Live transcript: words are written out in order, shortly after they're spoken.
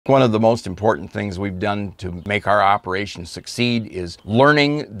One of the most important things we've done to make our operation succeed is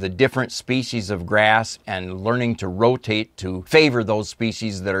learning the different species of grass and learning to rotate to favor those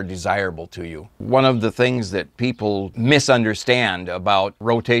species that are desirable to you. One of the things that people misunderstand about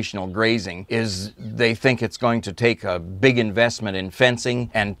rotational grazing is they think it's going to take a big investment in fencing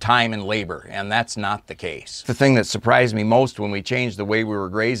and time and labor, and that's not the case. The thing that surprised me most when we changed the way we were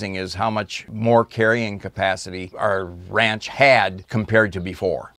grazing is how much more carrying capacity our ranch had compared to before.